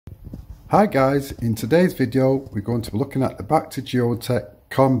Hi guys, in today's video we're going to be looking at the Baxi Duo-tec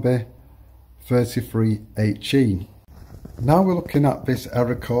Combi 33HE. Now we're looking at this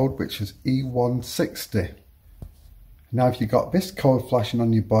error code, which is E160. Now if you've got this code flashing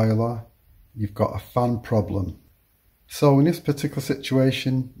on your boiler, you've got a fan problem. So in this particular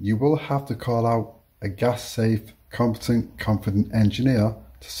situation you will have to call out a gas safe, competent, confident engineer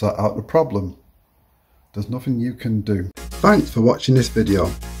to sort out the problem. There's nothing you can do. Thanks for watching this video.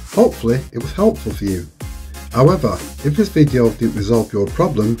 Hopefully it was helpful for you. However, if this video didn't resolve your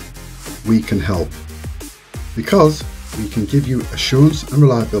problem, we can help. Because we can give you assurance and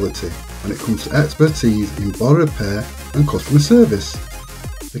reliability when it comes to expertise in boiler repair and customer service.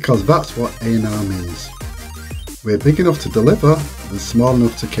 Because that's what A&R means. We're big enough to deliver and small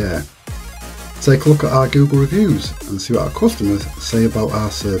enough to care. Take a look at our Google reviews and see what our customers say about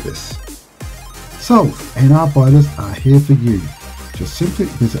our service. So, A&R boilers are here for you. Just simply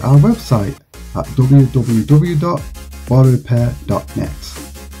visit our website at www.boilerrepair.net.